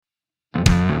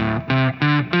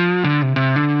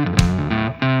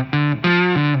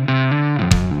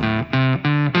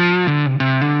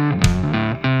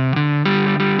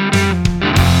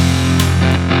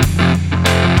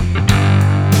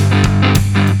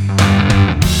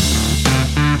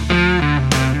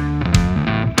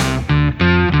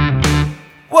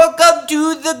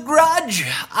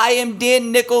I am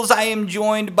Dan Nichols. I am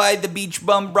joined by the beach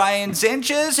bum Brian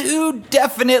Sanchez, who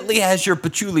definitely has your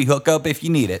patchouli hookup if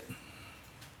you need it.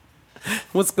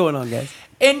 What's going on, guys?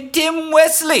 And Tim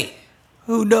Wesley,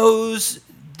 who knows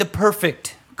the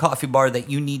perfect coffee bar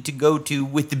that you need to go to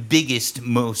with the biggest,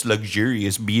 most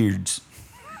luxurious beards.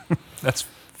 That's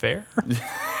fair.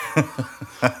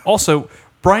 Also,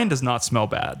 Brian does not smell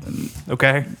bad,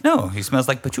 okay? No, he smells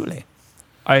like patchouli.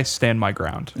 I stand my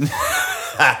ground.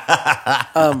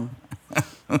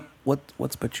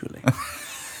 What's patchouli?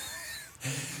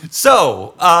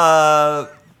 So,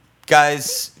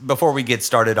 guys, before we get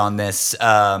started on this,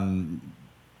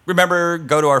 remember,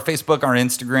 go to our Facebook, our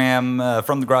Instagram,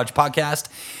 From the Garage Podcast,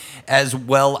 as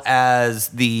well as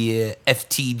the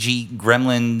FTG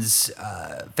Gremlins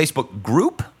Facebook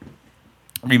group.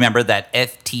 Remember that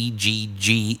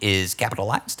FTGG is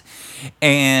capitalized.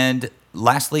 And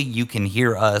lastly, you can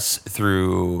hear us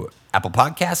through Apple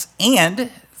Podcasts and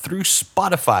through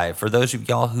Spotify for those of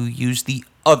y'all who use the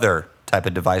other type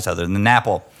of device other than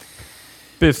Apple.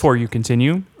 Before you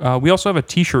continue, we also have a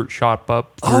T-shirt shop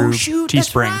up through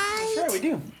Teespring. That's right, we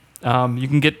do. You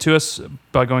can get to us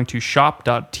by going to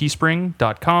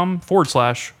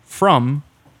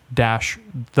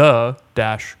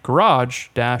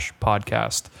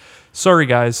shop.teespring.com/from-the-garage-podcast. Sorry,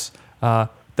 guys.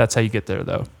 That's how you get there,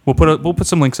 though. We'll put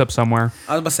some links up somewhere.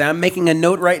 I was about to say, I'm making a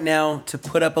note right now to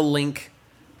put up a link,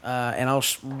 and I'll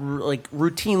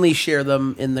routinely share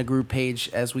them in the group page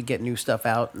as we get new stuff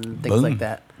out and things like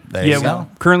that. There you go.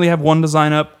 We currently have one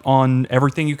design up on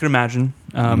everything you can imagine.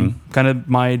 Kind of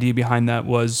my idea behind that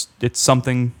was it's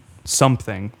something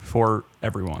for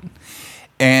everyone.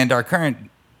 And our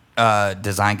current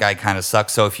design guy kind of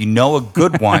sucks, so if you know a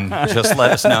good one, just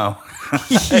let us know.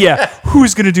 Yeah,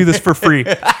 who's going to do this for free?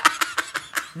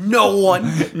 No one.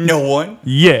 No one?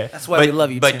 Yeah. That's why we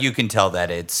love you, But Tim. you can tell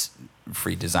that it's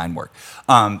free design work.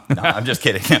 No, I'm just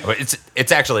kidding. No,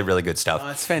 it's actually really good stuff. Oh,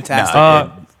 it's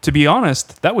fantastic. To be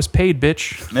honest, that was paid,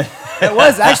 bitch. It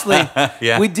was, actually.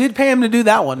 Yeah. We did pay him to do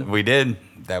that one. We did.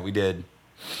 That we did.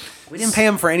 We didn't pay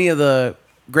him for any of the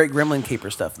Great Gremlin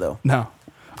Caper stuff, though. No.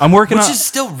 I'm working Which on... is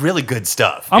still really good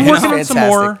stuff. I'm you working know? on some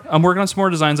more. I'm working on some more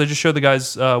designs. I just showed the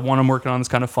guys one I'm working on that's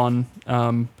kind of fun.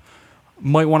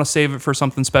 Might want to save it for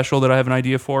something special that I have an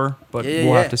idea for, but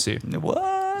we'll have to see.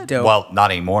 What? Dope. Well,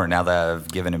 not anymore now that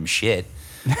I've given him shit.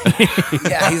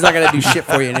 Yeah, he's not going to do shit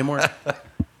for you anymore.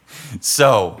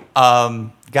 So,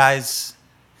 guys,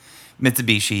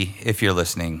 Mitsubishi, if you're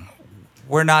listening,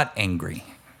 we're not angry.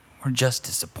 We're just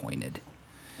disappointed.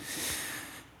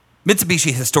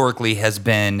 Mitsubishi historically has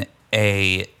been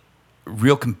a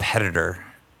real competitor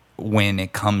when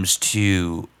it comes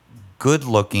to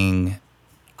good-looking,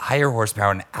 higher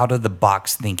horsepower, and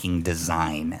out-of-the-box thinking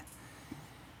design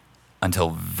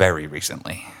until very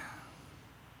recently.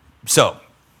 So,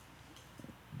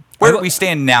 where do we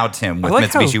stand now, Tim, with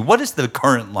Mitsubishi? What does the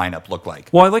current lineup look like?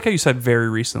 Well, I like how you said very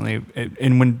recently.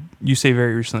 And when you say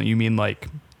very recently, you mean like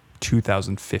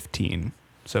 2015.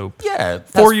 So Yeah,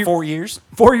 that's 4 years.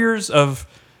 4 years of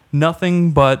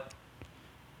nothing but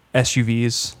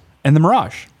SUVs and the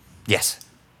Mirage. Yes.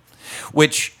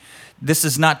 Which, this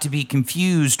is not to be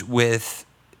confused with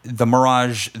the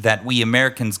Mirage that we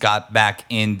Americans got back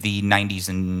in the 90s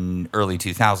and early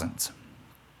 2000s.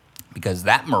 Because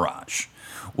that Mirage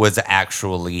was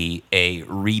actually a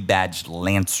rebadged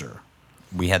Lancer.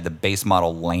 We had the base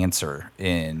model Lancer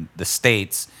in the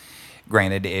States.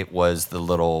 Granted, it was the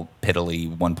little piddly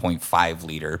 1.5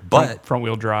 liter, but Front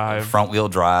wheel drive.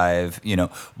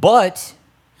 But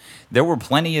there were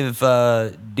plenty of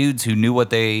dudes who knew what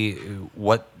they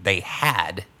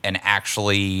had and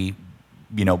actually,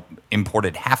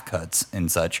 imported half cuts and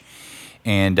such,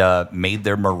 and made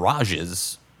their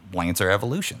Mirages Lancer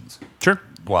Evolutions. Sure.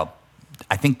 Well,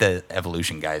 I think the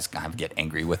Evolution guys kind of get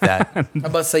angry with that. I'm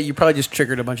about to say, you probably just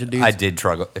triggered a bunch of dudes. I did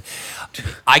struggle.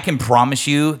 I can promise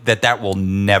you that will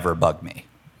never bug me.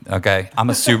 Okay? I'm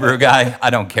a Subaru guy.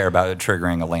 I don't care about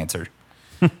triggering a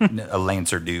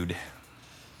Lancer dude.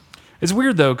 It's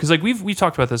weird though, because like we've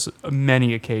talked about this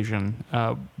many occasion.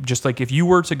 Just like if you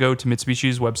were to go to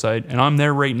Mitsubishi's website, and I'm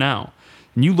there right now,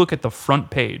 and you look at the front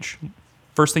page,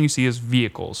 first thing you see is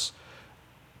vehicles.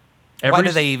 Why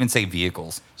do they even say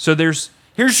vehicles? So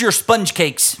here's your sponge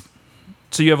cakes.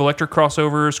 So you have electric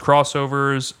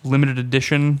crossovers, limited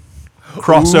edition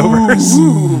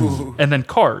crossovers, and then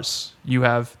cars. You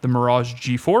have the Mirage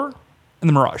G4 and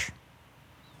the Mirage.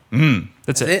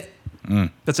 That's it.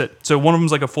 That's it. So one of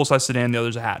them's like a full-size sedan, the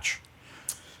other's a hatch.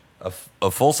 A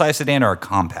full-size sedan or a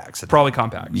compact sedan? Probably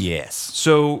compact. Yes.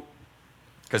 So,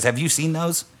 Because have you seen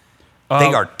those?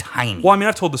 They are tiny. Well, I mean,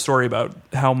 I've told the story about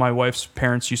how my wife's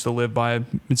parents used to live by a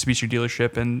Mitsubishi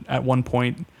dealership, and at one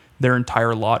point, their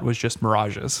entire lot was just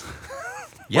Mirages.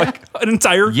 Yeah. Like an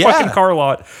entire Yeah. fucking car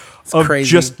lot of crazy.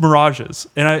 just Mirages.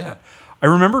 And I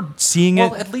remember seeing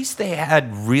it. Well, at least they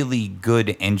had really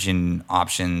good engine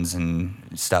options and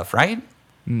stuff, right?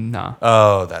 Nah.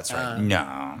 Oh, that's right.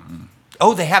 No.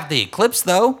 Oh, they have the Eclipse,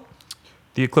 though.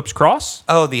 The Eclipse Cross,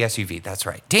 Oh, the SUV. That's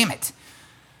right. Damn it.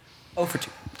 Oh, for 2.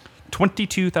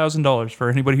 $22,000 for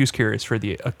anybody who's curious for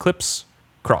the Eclipse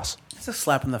Cross. It's a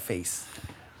slap in the face.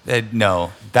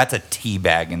 No, that's a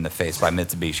teabag in the face by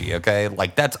Mitsubishi, okay?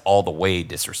 Like, that's all the way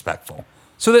disrespectful.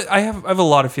 So that I have a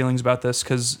lot of feelings about this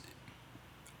because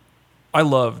I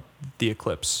love the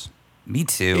Eclipse. Me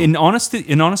too. In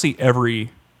honestly, every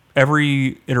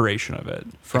iteration of it,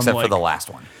 from Except like, for the last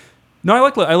one. No,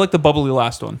 I like the bubbly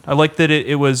last one. I like that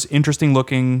it was interesting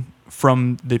looking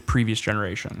from the previous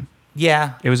generation.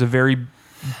 Yeah. It was a very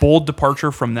bold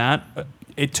departure from that.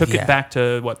 It took Yeah. it back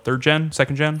to what, third gen,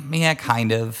 second gen? Yeah,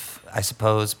 kind of, I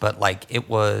suppose. But, like, it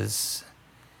was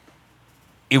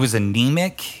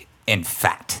anemic and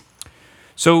fat.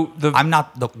 So I'm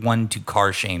not the one to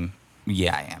car shame.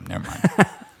 Yeah, I am. Never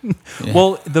mind.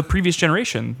 well, the previous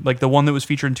generation, like the one that was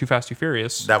featured in Too Fast, Too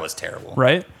Furious, That was terrible.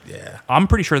 right? Yeah. I'm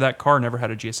pretty sure that car never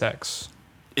had a GSX.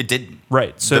 It didn't.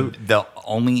 Right. So the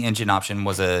only engine option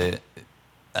was a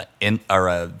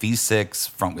V6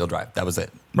 front wheel drive. That was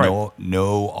it. No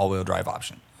all wheel drive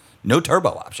option. No turbo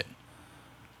option.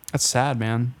 that's sad,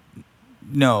 man.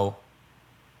 No.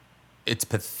 It's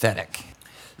pathetic.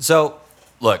 So,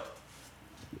 look,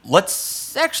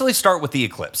 let's actually start with the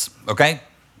Eclipse, okay?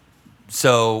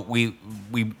 So we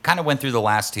kind of went through the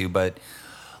last two, but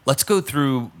let's go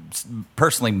through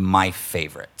personally my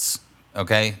favorites,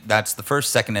 okay? That's the first,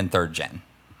 second, and third gen,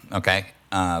 okay?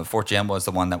 Fourth gen was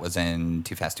the one that was in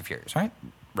Too Fast, Too Furious, right?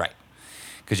 Right.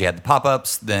 Because you had the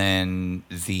pop-ups, then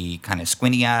the kind of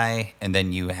squinty eye, and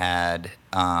then you had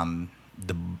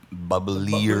the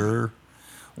bubblier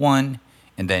one,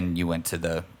 and then you went to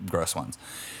the gross ones.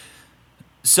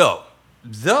 So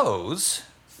those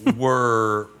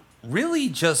were really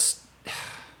just,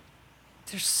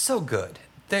 they're so good.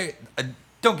 They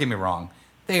don't get me wrong.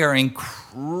 They are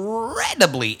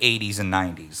incredibly 80s and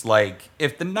 90s. Like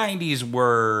if the 90s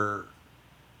were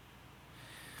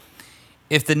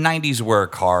a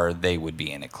car, they would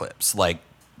be an Eclipse. Like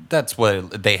that's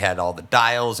what they had, all the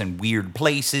dials in weird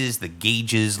places, the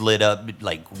gauges lit up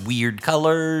like weird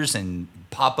colors and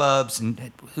pop-ups,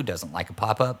 and who doesn't like a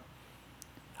pop-up?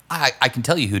 I can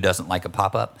tell you who doesn't like a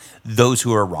pop-up. Those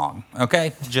who are wrong.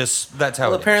 Okay? Just that's how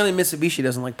Well, it is. apparently Mitsubishi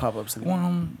doesn't like pop-ups anymore.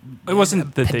 Well, It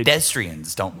wasn't that they.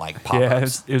 pedestrians don't like Yeah,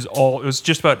 pop-ups. it was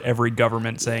just about every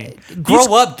government saying, Grow "These-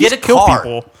 up, get these a kill car."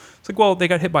 people." It's like, well, they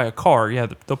got hit by a car. Yeah,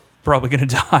 they're probably gonna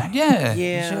die. Yeah.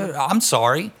 Yeah. Sure. I'm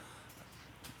sorry.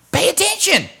 Pay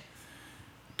attention.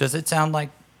 Does it sound like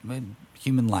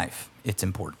human life? It's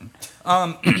important.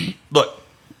 Look.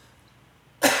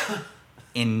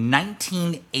 In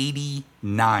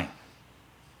 1989,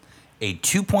 a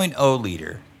 2.0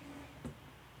 liter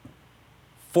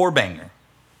four-banger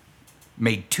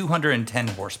made 210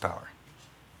 horsepower.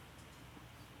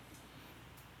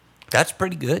 That's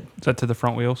pretty good. Is that to the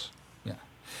front wheels? Yeah.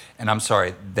 And I'm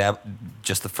sorry, that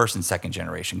just the first and second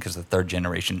generation, because the third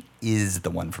generation is the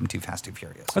one from Too Fast, Too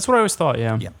Furious. That's what I always thought.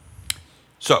 Yeah. Yeah.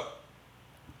 So,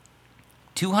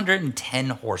 210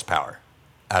 horsepower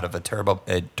out of a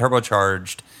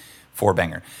turbocharged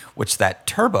four-banger, which that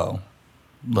turbo,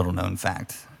 little known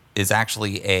fact, is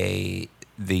actually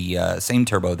the same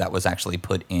turbo that was actually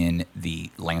put in the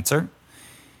Lancer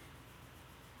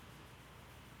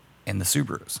and the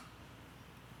Subarus.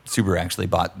 Subaru actually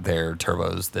bought their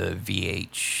turbos, the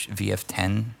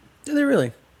VF10. Did they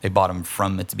really? They bought them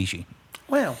from Mitsubishi.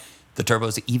 Wow. The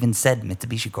turbos even said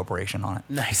Mitsubishi Corporation on it.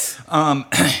 Nice.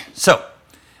 So,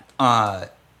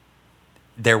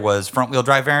 there was front-wheel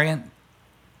drive variant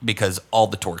because all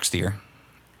the torque steer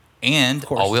and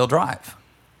course. all-wheel drive.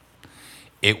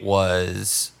 It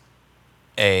was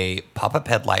a pop-up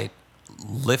headlight,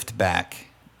 lift-back,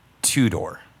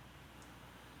 two-door.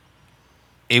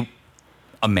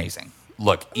 Amazing.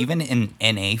 Look, even in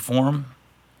NA form,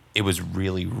 it was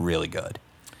really, really good.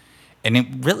 And it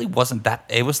really wasn't that,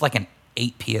 it was like an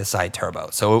 8 PSI turbo.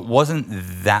 So it wasn't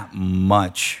that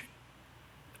much,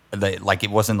 like it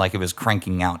wasn't like it was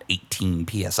cranking out 18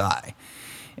 PSI.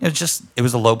 It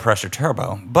was a low pressure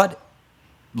turbo. But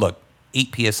look,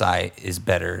 8 PSI is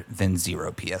better than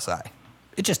 0 PSI.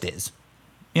 It just is.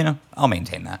 I'll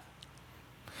maintain that.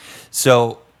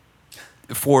 So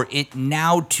for it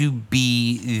now to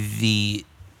be the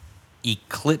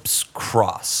Eclipse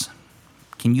Cross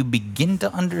Can you begin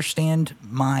to understand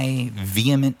my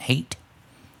vehement hate?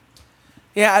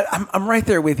 Yeah, I'm right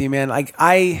there with you, man. Like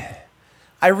I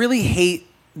really hate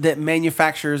that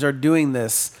manufacturers are doing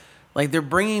this. Like they're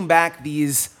bringing back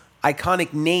these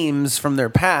iconic names from their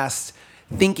past,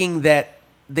 thinking that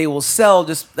they will sell.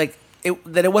 Just like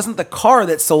that it wasn't the car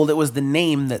that sold; it was the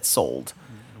name that sold.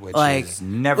 Which is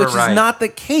never which right. is not the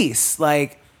case.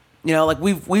 Like, you know, like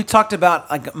we've talked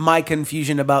about like my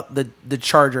confusion about the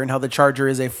Charger and how the Charger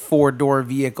is a 4-door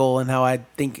vehicle and how I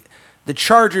think the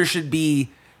Charger should be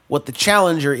what the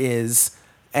Challenger is,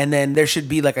 and then there should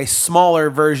be like a smaller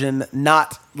version,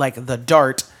 not like the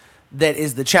Dart, that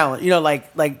is the Challenger. You know,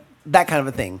 like that kind of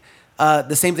a thing.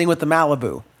 The same thing with the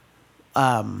Malibu.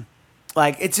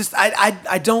 Like it's just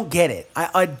I don't get it.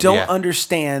 I don't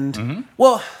understand. Mm-hmm.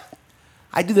 Well,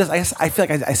 I do this. I feel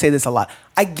like I say this a lot.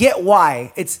 I get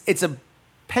why it's a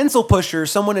pencil pusher,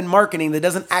 someone in marketing that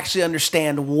doesn't actually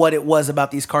understand what it was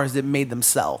about these cars that made them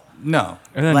sell. No.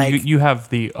 And then Like- you have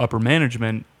the upper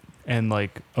management and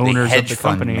like The owners hedge of the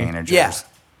fund company managers. Yeah.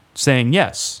 saying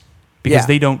yes because Yeah.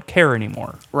 they don't care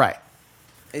anymore. Right.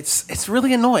 It's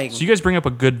really annoying. So you guys bring up a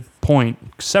good point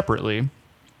separately.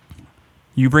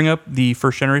 You bring up the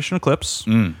first generation Eclipse.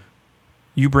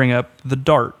 You bring up the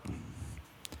Dart.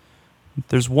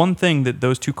 There's one thing that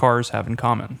those two cars have in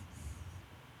common.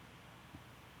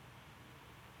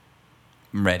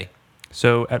 I'm ready.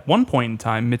 So at one point in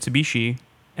time, Mitsubishi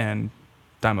and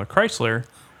Daimler Chrysler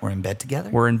We're in bed together?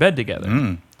 were in bed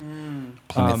together.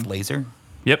 Plymouth Laser,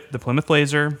 Yep, the Plymouth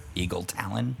Laser, Eagle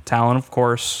Talon. Talon, of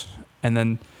course. And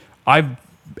then I,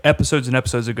 episodes and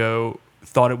episodes ago,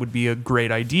 thought it would be a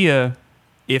great idea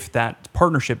if that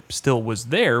partnership still was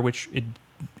there, which it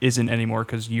isn't anymore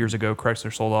because years ago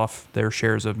Chrysler sold off their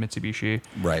shares of Mitsubishi.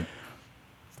 Right.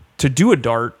 To do a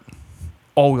Dart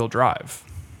all-wheel drive.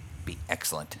 Be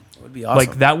excellent. It would be awesome.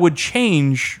 Like that would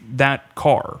change that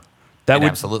car. That It would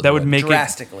absolutely that would would. make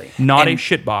Drastically. it not a And-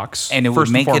 shitbox. And it would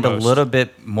first make it a foremost. little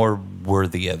bit more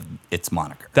worthy of its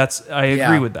moniker. I agree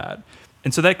Yeah. with that.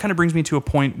 And so that kind of brings me to a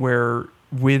point where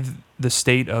with the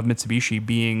state of Mitsubishi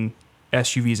being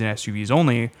SUVs and SUVs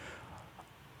only,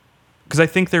 because I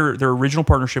think their original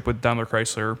partnership with Daimler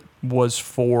Chrysler was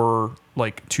for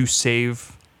like to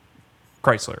save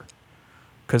Chrysler.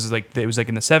 Because like it was like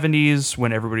in the 70s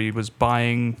when everybody was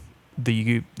buying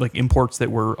the like imports that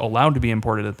were allowed to be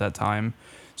imported at that time.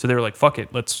 So they were like, fuck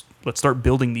it, let's start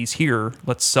building these here.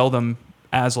 Let's sell them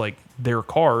as like their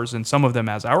cars and some of them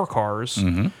as our cars.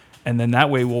 And then that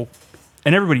way we'll,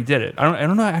 and everybody did it. I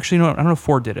don't know. Actually, no, I don't know if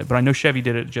Ford did it, but I know Chevy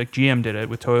did it. Like GM did it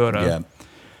with Toyota. Yeah.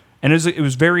 And it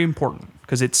was very important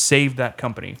because it saved that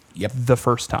company. Yep. The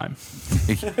first time.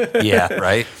 Yeah,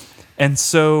 right? And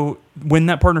so when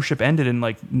that partnership ended in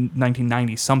like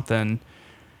 1990 something,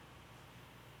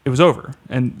 it was over.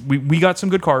 And we got some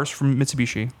good cars from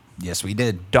Mitsubishi. Yes, we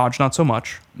did. Dodge not so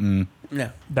much. Yeah.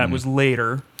 That was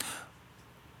later.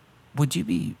 Would you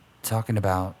be talking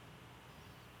about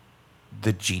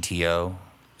the GTO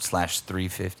slash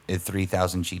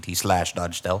 3000 GT slash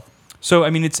Dodge Stealth? So I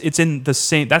mean it's in the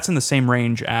same that's in the same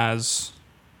range as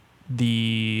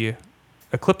the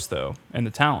Eclipse though and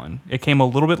the Talon. It came a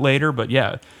little bit later, but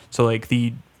yeah. So like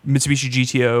the Mitsubishi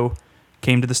GTO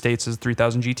came to the States as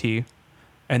 3000 GT,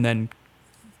 and then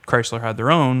Chrysler had their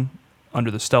own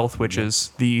under the Stealth, which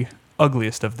is the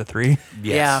ugliest of the three.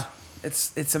 Yeah.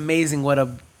 It's amazing what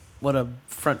a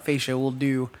front fascia will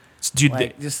do. Dude,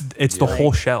 Like, just it's the like-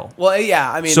 whole shell. Well,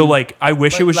 yeah, I mean, So like I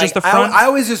wish it was just the front. I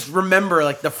always just remember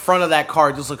like the front of that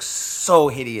car just looks so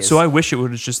hideous. So I wish it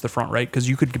was just the front, right? Because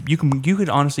you could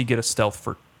honestly get a Stealth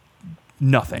for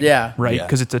nothing. Yeah. Right. Yeah.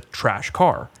 Because it's a trash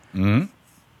car. 3000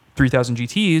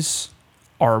 GTs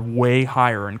are way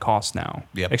higher in cost now.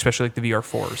 Yep. Especially like the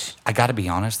VR4s. I got to be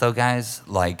honest, though, guys.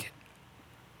 Like,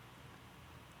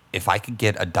 if I could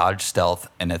get a Dodge Stealth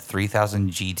and a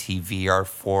 3000 GT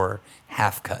VR4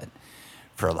 half cut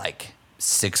for like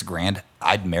 $6,000,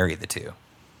 I'd marry the two.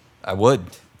 I would.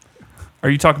 Are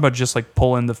you talking about just like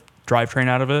pulling the drivetrain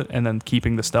out of it and then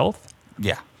keeping the Stealth?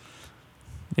 Yeah.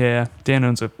 Yeah. Dan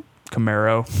owns a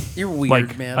Camaro. You're weird,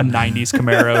 Like man. a 90s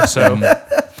Camaro. So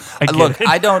I get Look, it.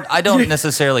 I don't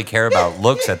necessarily care about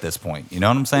looks at this point. You know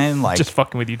what I'm saying? Like, Just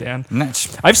fucking with you, Dan.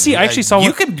 I actually saw You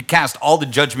one- can cast all the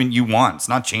judgment you want. It's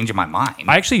not changing my mind.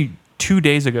 I actually 2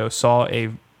 days ago saw a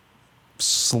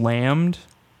slammed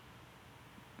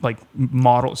like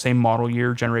same model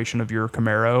year generation of your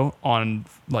Camaro on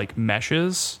like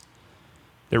meshes.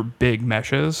 They're big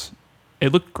meshes.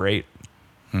 It looked great.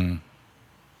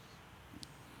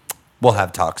 We'll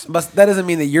have talks. But that doesn't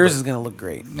mean that yours is going to look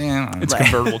great. Yeah. It's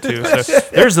convertible too. So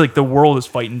there's like the world is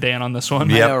fighting Dan on this one.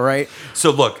 Yep. I know, right? So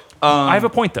look, I have a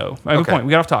point though. I have a point.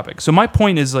 We got off topic. So my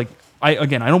point is like, I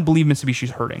don't believe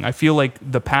Mitsubishi's hurting. I feel like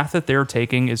the path that they're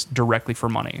taking is directly for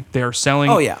money. They are selling.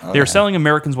 They're selling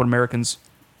Americans what Americans,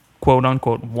 quote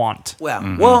unquote, want.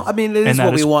 Well, I mean, it is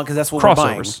what we want because that's what we're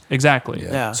buying. Exactly.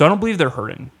 Yeah. So I don't believe they're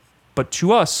hurting, but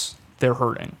to us, they're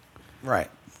hurting.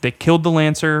 Right. They killed the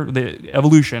Lancer, the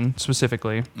Evolution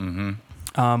specifically.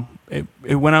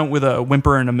 It went out with a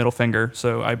whimper and a middle finger,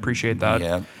 so I appreciate that.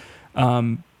 Yeah.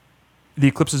 The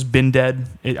Eclipse has been dead.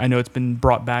 I know it's been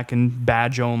brought back in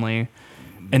badge only,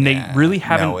 and they really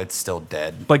haven't. No, it's still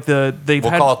dead. Like we'll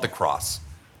call it the Cross.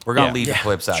 We're gonna leave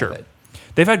Eclipse out of it.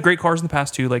 They've had great cars in the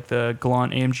past too, like the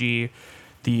Galant AMG,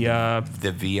 the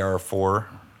VR4.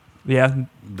 Yeah,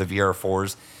 the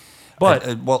VR4s.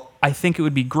 But I think it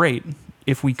would be great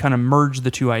if we kind of merge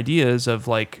the two ideas of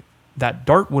like that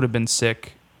Dart would have been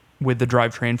sick with the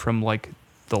drivetrain from like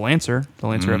the Lancer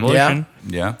Evolution.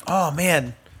 Yeah. Oh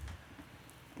man.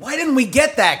 Why didn't we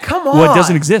get that? Come on. Well, it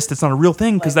doesn't exist. It's not a real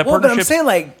thing because that partnership. But I'm saying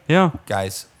like, yeah,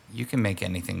 guys, you can make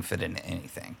anything fit into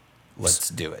anything. Let's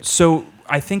do it. So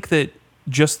I think that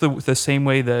just the same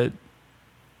way that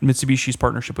Mitsubishi's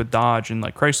partnership with Dodge and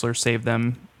like Chrysler saved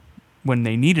them when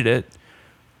they needed it,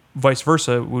 vice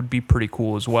versa would be pretty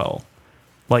cool as well.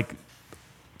 Like,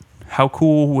 how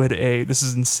cool would this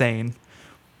is insane.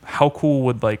 How cool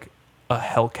would like a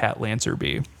Hellcat Lancer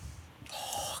be?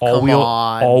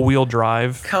 All wheel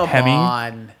drive, Come Hemi,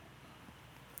 on.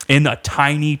 in a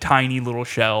tiny, tiny little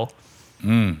shell.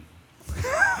 Dan's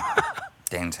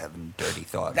having dirty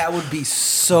thoughts. That would be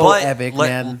so epic,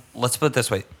 man. Let's put it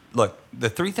this way. Look, the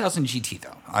 3000 GT,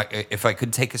 though, if I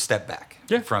could take a step back,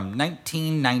 from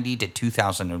 1990 to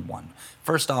 2001.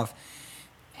 First off,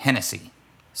 Hennessy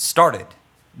started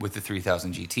with the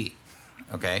 3000 GT.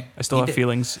 Okay? I still have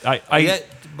feelings.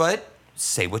 But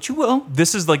say what you will.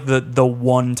 This is like the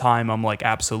one time I'm like,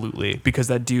 absolutely, because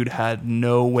that dude had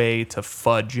no way to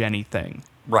fudge anything.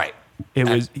 Right.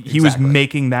 He was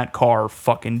making that car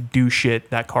fucking do shit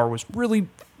that car was really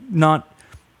not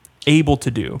able to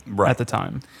do at the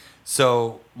time.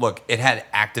 So, look, it had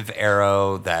active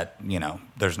aero that,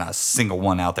 there's not a single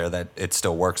one out there that it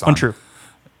still works on. Untrue.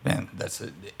 Man,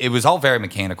 it was all very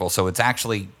mechanical, so it's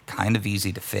actually kind of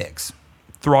easy to fix.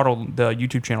 Throttle, the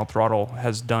YouTube channel Throttle,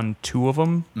 has done 2 of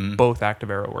them. Both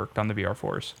active aero worked on the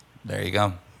VR4s. There you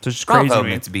go. So it's just crazy. Bravo,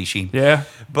 Mitsubishi. Yeah.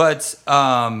 But,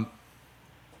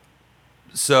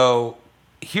 so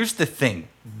here's the thing.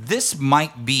 This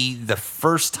might be the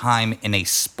first time in a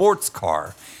sports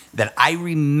car that I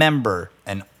remember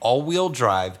an all-wheel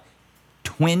drive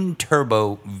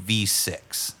twin-turbo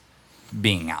V6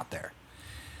 being out there.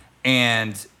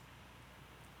 And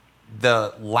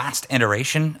the last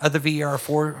iteration of the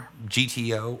VR4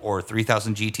 GTO or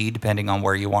 3000 GT, depending on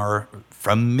where you are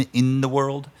from in the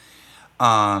world,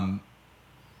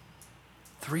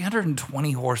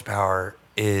 320 horsepower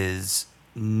is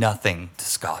nothing to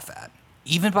scoff at,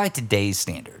 even by today's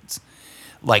standards.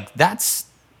 Like, that's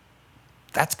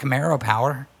Camaro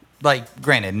power. Like,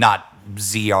 granted, not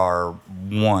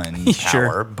ZR1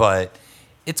 power, but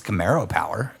it's Camaro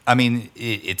power. I mean,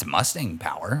 it's Mustang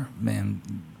power, man.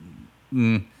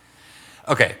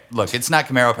 Okay, look, it's not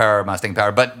Camaro power or Mustang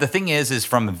power, but the thing is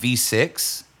from a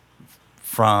V6,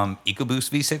 from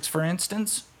EcoBoost V6, for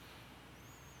instance,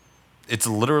 it's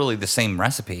literally the same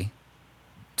recipe,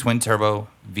 twin turbo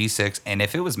V6, and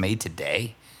if it was made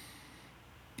today,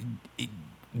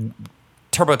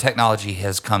 turbo technology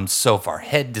has come so far.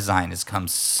 Head design has come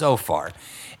so far.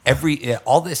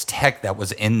 All this tech that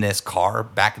was in this car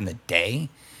back in the day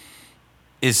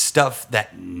is stuff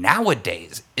that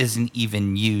nowadays isn't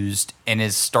even used and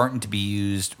is starting to be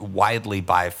used widely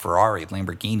by Ferrari,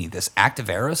 Lamborghini. This active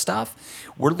aero stuff,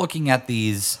 we're looking at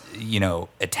these,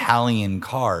 Italian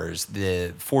cars,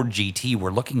 the Ford GT,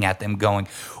 we're looking at them going,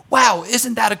 wow,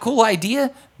 isn't that a cool idea?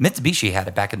 Mitsubishi had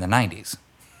it back in the 90s.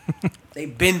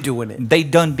 They've been doing it. They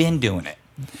done been doing it.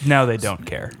 Now they don't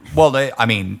care. Well, the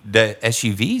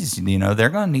SUVs, they're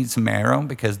going to need some aero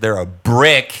because they're a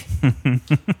brick. Can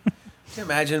you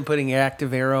imagine putting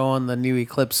active aero on the new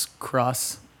Eclipse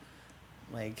Cross?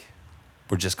 Like,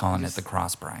 we're just calling it the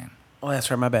Cross, Brian. Oh,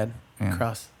 that's right. My bad. Yeah.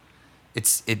 Cross.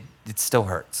 It still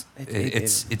hurts.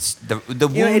 It's the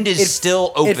wound is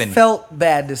still open. It felt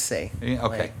bad to say. Yeah,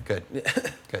 okay, good.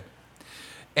 Good.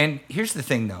 And here's the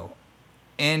thing, though.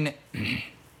 In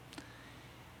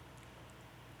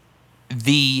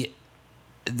the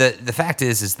fact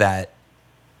is that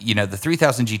the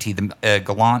 3000 GT, the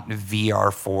Galant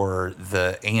VR4,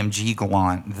 the AMG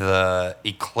Galant, the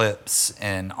Eclipse,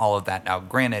 and all of that. Now,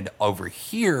 granted, over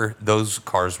here, those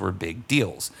cars were big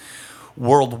deals.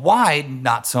 Worldwide,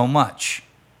 not so much.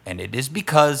 And it is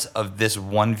because of this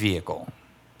one vehicle,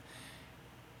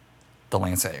 the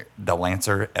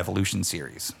Lancer Evolution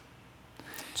Series.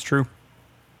 It's true.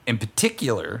 In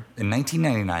particular, in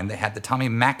 1999, they had the Tommy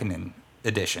Mäkinen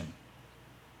edition.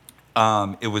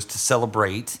 It was to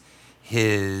celebrate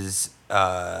his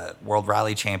World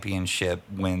Rally Championship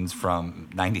wins from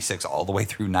 96 all the way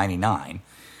through 99.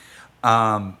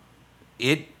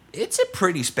 It's a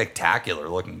pretty spectacular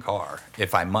looking car,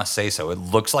 if I must say so. It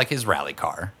looks like his rally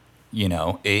car. You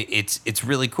know, it's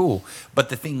really cool. But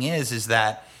the thing is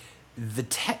that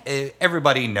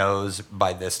everybody knows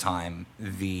by this time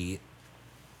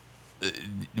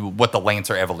what the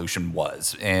Lancer Evolution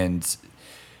was. And,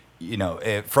 you know,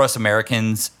 for us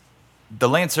Americans, the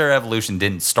Lancer Evolution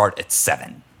didn't start at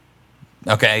 7.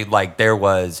 Okay? Like, there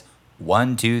was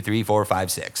 1, 2, 3, 4,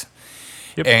 5, 6.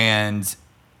 Yep. And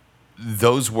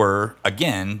those were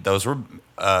the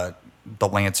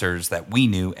Lancers that we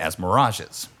knew as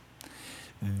Mirages.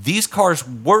 These cars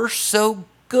were so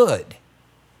good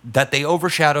that they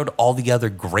overshadowed all the other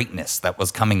greatness that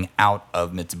was coming out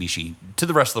of Mitsubishi to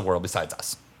the rest of the world besides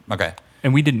us. Okay.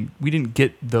 And we didn't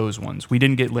get those ones. We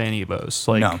didn't get Lanevos.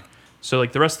 Like, no. So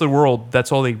like the rest of the world,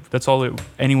 that's all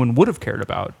anyone would have cared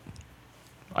about.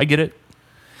 I get it.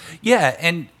 Yeah,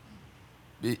 and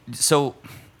so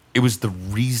it was the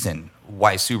reason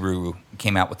why Subaru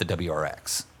came out with the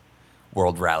WRX,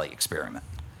 World Rally Experiment,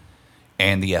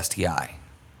 and the STI.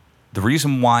 The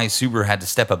reason why Subaru had to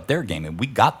step up their game, and we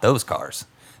got those cars,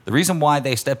 the reason why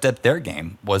they stepped up their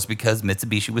game was because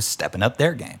Mitsubishi was stepping up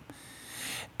their game.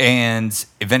 And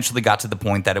eventually got to the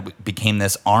point that it became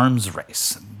this arms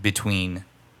race between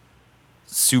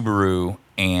Subaru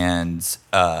and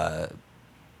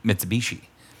Mitsubishi.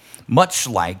 Much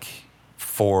like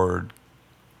Ford,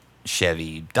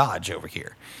 Chevy, Dodge over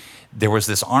here. There was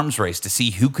this arms race to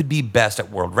see who could be best at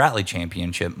World Rally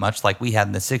Championship, much like we had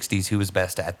in the 60s, who was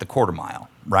best at the quarter mile,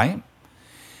 right?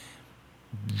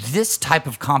 This type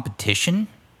of competition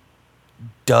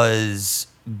does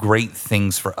great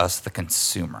things for us, the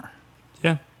consumer.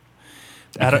 Yeah.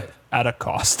 At a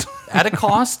cost. At a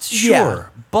cost, sure. Yeah.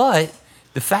 But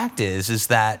the fact is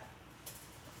that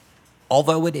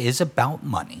although it is about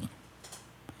money,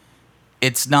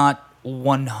 it's not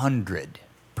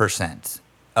 100%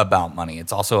 about money.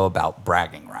 It's also about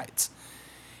bragging rights.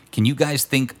 Can you guys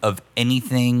think of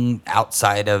anything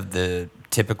outside of the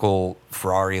typical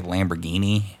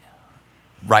Ferrari-Lamborghini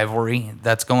rivalry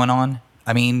that's going on?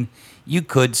 I mean, you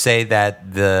could say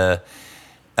that the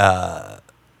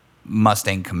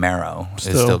Mustang Camaro is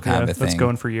still kind of a thing. That's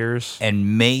going for years.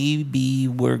 And maybe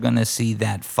we're going to see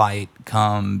that fight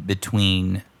come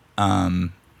between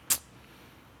the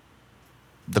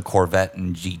Corvette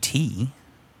and GT,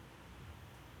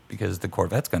 because the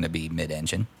Corvette's going to be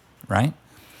mid-engine, right?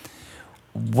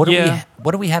 What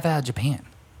do we have out of Japan?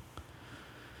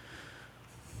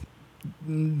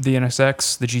 The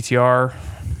NSX, the GTR.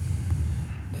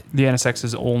 The NSX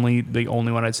is the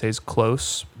only one I'd say is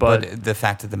close, but the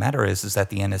fact of the matter is that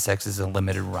the NSX is a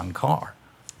limited run car.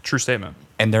 True statement.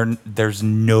 And there's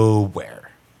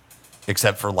nowhere,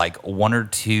 except for like one or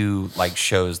two like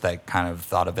shows that kind of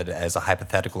thought of it as a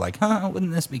hypothetical, like,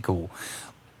 wouldn't this be cool?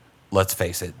 Let's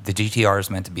face it, the GTR is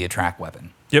meant to be a track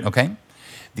weapon. Yep. Okay?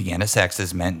 The NSX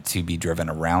is meant to be driven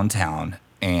around town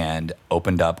and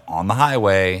opened up on the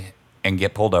highway and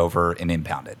get pulled over and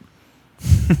impounded.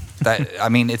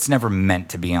 It's never meant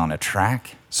to be on a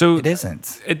track. So it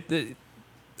isn't.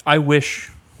 I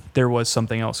wish there was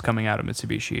something else coming out of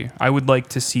Mitsubishi. I would like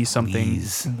to see something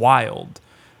wild.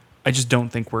 I just don't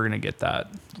think we're gonna get that.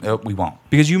 We won't.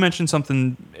 Because you mentioned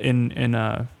something in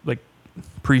like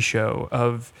pre-show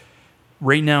of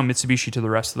right now Mitsubishi to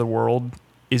the rest of the world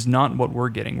is not what we're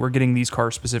getting. We're getting these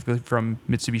cars specifically from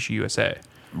Mitsubishi USA.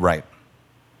 Right.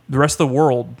 The rest of the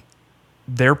world,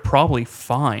 they're probably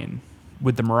fine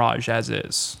with the Mirage as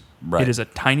is. Right. It is a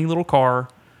tiny little car.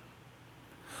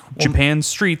 Japan's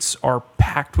streets are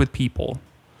packed with people.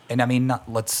 And I mean,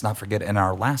 let's not forget, in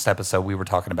our last episode, we were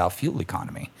talking about fuel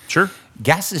economy. Sure.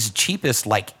 Gas is cheapest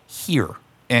like here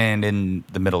and in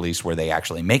the Middle East where they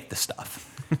actually make the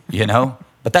stuff, you know?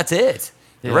 But that's it.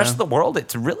 The rest of the world,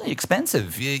 it's really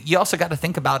expensive. You also got to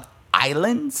think about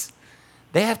islands.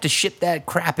 They have to ship that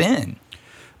crap in.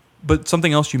 But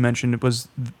something else you mentioned was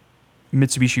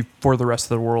Mitsubishi for the rest of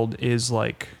the world is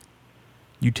like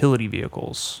utility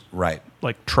vehicles. Right.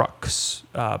 Like trucks,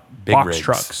 Big box rigs.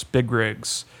 trucks, big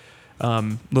rigs,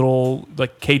 little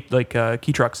like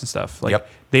key trucks and stuff. Like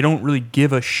they don't really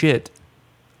give a shit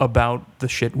about the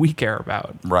shit we care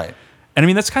about. Right. And I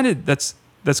mean that's kind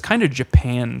of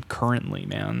Japan currently,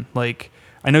 man. Like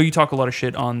I know you talk a lot of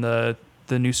shit on the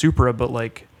new Supra, but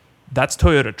like that's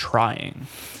Toyota trying.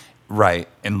 Right.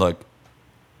 And look,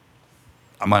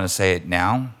 I'm going to say it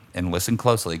now and listen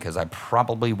closely because I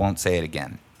probably won't say it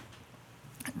again.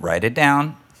 Write it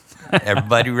down.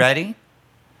 Everybody ready?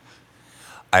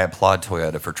 I applaud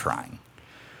Toyota for trying.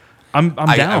 I'm down.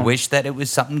 I wish that it was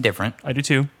something different, I do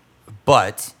too.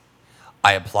 but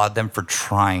I applaud them for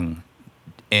trying.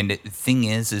 And the thing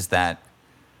is that,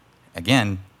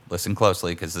 again, listen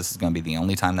closely because this is going to be the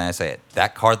only time that I say it.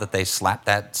 That car that they slapped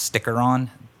that sticker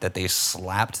on, that they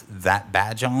slapped that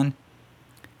badge on,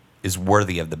 is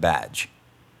worthy of the badge.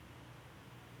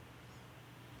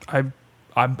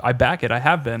 I back it. I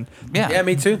have been. Yeah,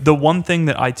 me too. The one thing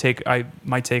that my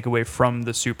takeaway from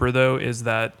the Supra though is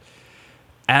that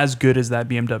as good as that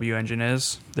BMW engine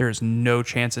is, there is no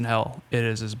chance in hell it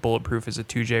is as bulletproof as a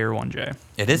 2J or 1J.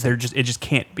 It isn't. It just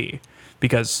can't be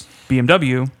because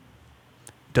BMW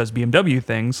does BMW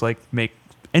things like make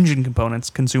engine components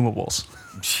consumables.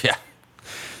 Yeah.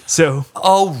 So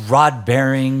rod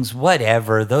bearings,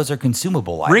 whatever. Those are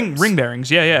consumable items. ring bearings,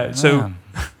 yeah. So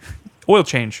oil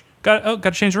change. Got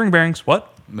to change the ring bearings.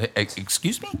 What?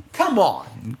 Excuse me? Come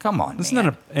on. Come on, Isn't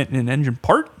man. that an engine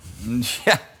part?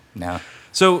 Yeah. No.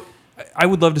 So I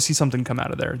would love to see something come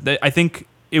out of there. I think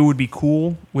it would be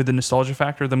cool with the nostalgia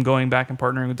factor, them going back and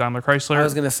partnering with Daimler Chrysler. I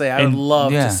was going to say, I would And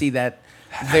love yeah. to see that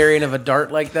variant of a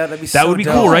Dart like that. That'd be that so would be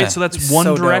dope. cool, right? Yeah. So that's It'd be one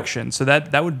so dope. direction. So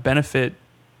that would benefit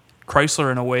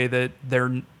Chrysler in a way that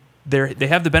they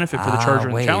have the benefit for the Charger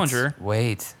and the Challenger.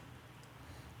 Wait.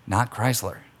 Not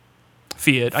Chrysler.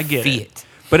 Fiat, I get it. Fiat.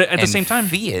 But at the And same time,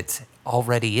 Fiat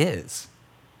already is.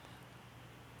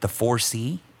 The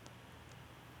 4C,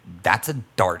 that's a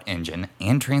Dart engine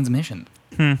and transmission.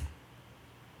 The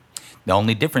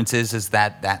only difference is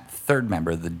that third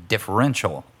member, the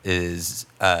differential, is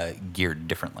geared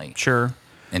differently. sure.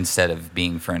 Instead of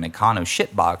being for an Econo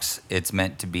shitbox, it's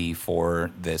meant to be for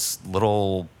this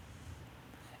little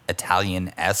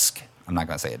Italian-esque, I'm not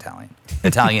going to say Italian,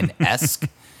 Italian-esque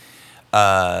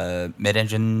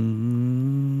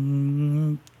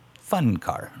mid-engine fun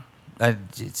car.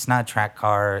 It's not a track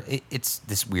car. It's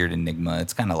this weird enigma.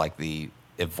 It's kind of like the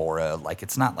Evora. Like,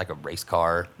 it's not like a race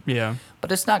car, Yeah.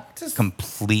 but it's not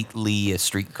completely a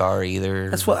street car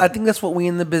either. I think that's what we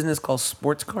in the business call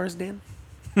sports cars, Dan.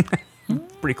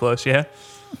 Pretty close, yeah.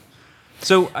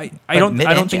 So I But don't think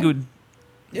mid-engine? it would.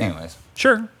 Anyways.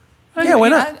 Sure. Yeah, why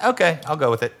not? Okay, I'll go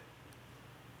with it.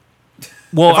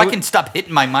 Well, If I can stop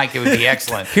hitting my mic, it would be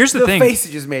excellent. here's the The thing. face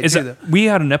you just made, is too, that we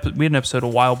had an episode a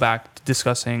while back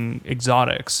discussing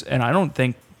exotics, and I don't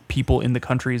think people in the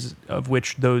countries of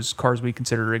which those cars we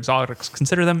consider exotics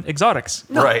consider them exotics.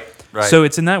 Right. So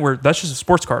it's in that where that's just a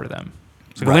sports car to them.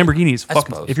 So Right. Lamborghini's I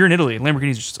fucking. suppose. If you're in Italy,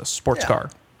 Lamborghini's just a sports car.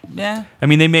 Yeah. I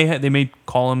mean, they may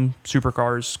call them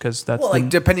supercars because that's Well, like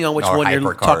depending on which Or one you're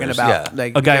hypercars, talking about. yeah.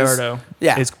 Like, a because- Gallardo.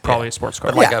 Yeah. is probably a sports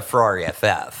car. But like Yeah. a Ferrari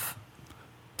FF,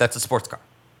 that's a sports car.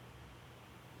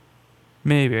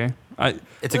 Maybe.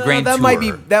 It's a Grand that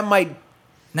Tourer. that might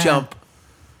Nah. jump.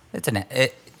 It's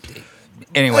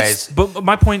anyways. But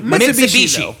my point.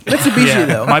 Mitsubishi, though. Mitsubishi Yeah,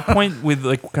 though. my point with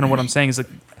like kind of what I'm saying is like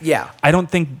Yeah. I don't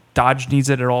think Dodge needs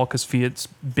it at all because Fiat's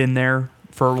been there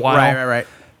for a while. Right.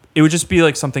 It would just be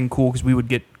like something cool because we would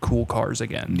get cool cars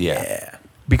again. Yeah.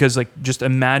 Because like just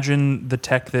imagine the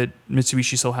tech that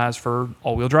Mitsubishi still has for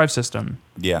all-wheel drive system,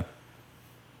 Yeah.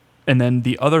 and then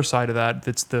the other side of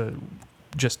that's the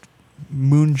just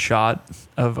moonshot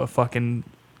of a fucking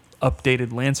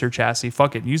updated Lancer chassis.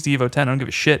 Fuck it, use the Evo 10. I don't give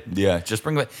a shit. Yeah. Just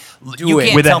bring it. Do You it.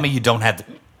 can't With tell a- me you don't have the.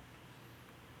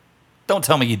 Don't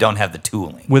tell me you don't have the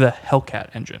tooling. With a Hellcat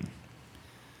engine.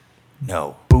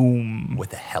 No. Boom.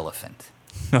 With a elephant.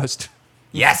 No, that's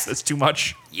Yes. too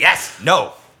much. Yes.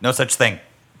 No. No such thing.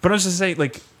 But I was just saying,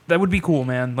 like, that would be cool,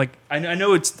 man. Like, I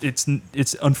know it's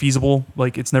unfeasible.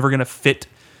 Like, it's never gonna fit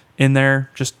in there.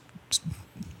 Just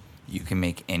You can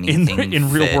make anything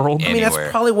in real fit world. I I mean, anywhere.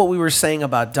 that's probably what we were saying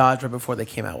about Dodge right before they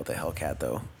came out with the Hellcat,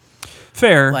 though.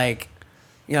 fair. Like,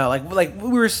 you know, like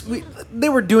they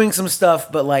were doing some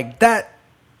stuff, but like that,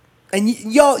 and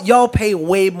y'all pay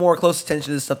way more close attention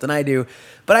to this stuff than I do.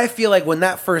 But I feel like when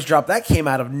that first dropped, that came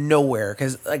out of nowhere.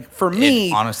 Because like for me,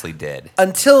 It honestly did.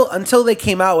 until they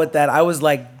came out with that, I was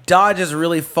like, Dodge has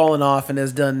really fallen off and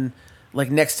has done like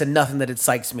next to nothing that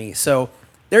excites me. So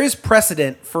there is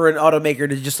precedent for an automaker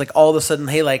to just like all of a sudden,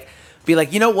 hey, like be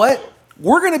like, you know what,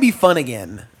 we're gonna be fun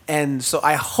again. And so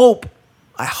I hope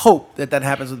that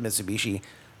happens with Mitsubishi.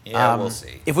 Yeah, we'll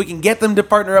see. If we can get them to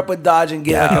partner up with Dodge and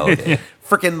get Yeah, like a okay.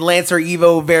 freaking Lancer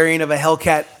Evo variant of a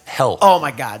Hellcat. Hell. Oh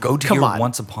my God. Go to Come your on.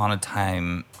 once upon a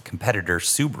time competitor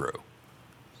Subaru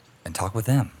and talk with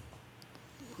them.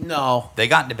 No. They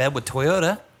got into bed with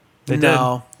Toyota. They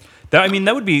no. That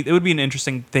would be an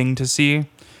interesting thing to see.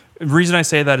 The reason I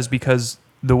say that is because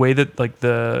the way that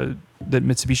that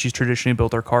Mitsubishi's traditionally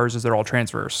built their cars is they're all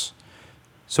transverse.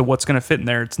 So what's going to fit in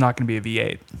there? It's not going to be a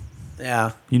V8.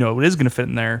 Yeah. You know what is going to fit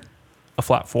in there? A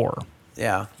flat 4.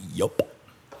 Yeah. Yup.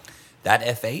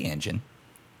 That FA engine,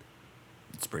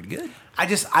 it's pretty good.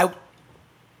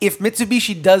 If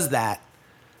Mitsubishi does that,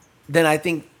 then I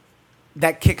think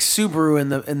that kicks Subaru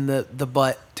in the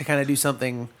butt to kind of do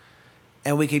something,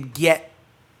 and we could get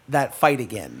that fight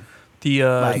again. So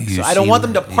I don't want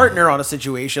them to partner on a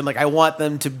situation. Like I want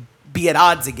them to be at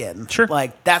odds again. Sure.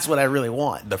 Like that's what I really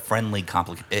want. The friendly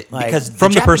complication. Like, Because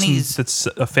From the Japanese, person that's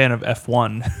a fan of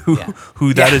F1,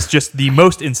 who that is just the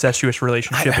most incestuous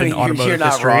relationship in automotive you're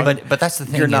not history. wrong. But that's the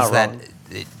thing You're is not that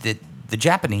wrong. the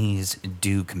Japanese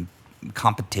do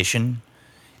competition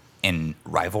and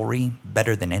rivalry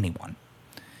better than anyone.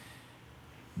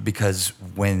 Because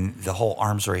when the whole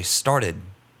arms race started,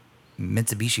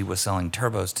 Mitsubishi was selling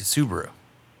turbos to Subaru.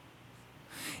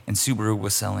 And Subaru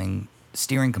was selling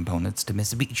steering components to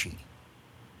Mitsubishi.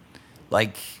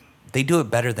 Like, they do it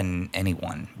better than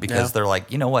anyone because they're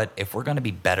like, you know what? If we're going to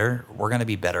be better, we're going to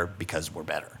be better because we're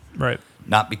better. Right.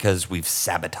 Not because we've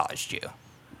sabotaged you.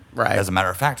 Right. As a matter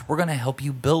of fact, we're going to help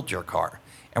you build your car.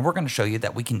 And we're going to show you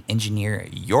that we can engineer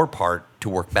your part to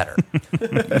work better.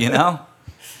 You know?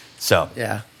 So,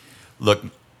 Yeah. look,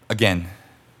 again,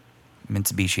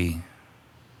 Mitsubishi,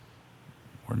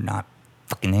 we're not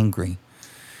fucking angry.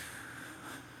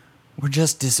 We're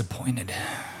just disappointed.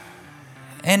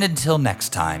 And until next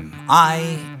time,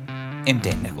 I am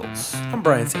Dan Nichols. I'm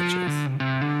Brian Sanchez.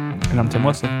 And I'm Tim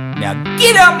Wesley. Now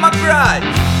get out my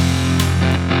garage!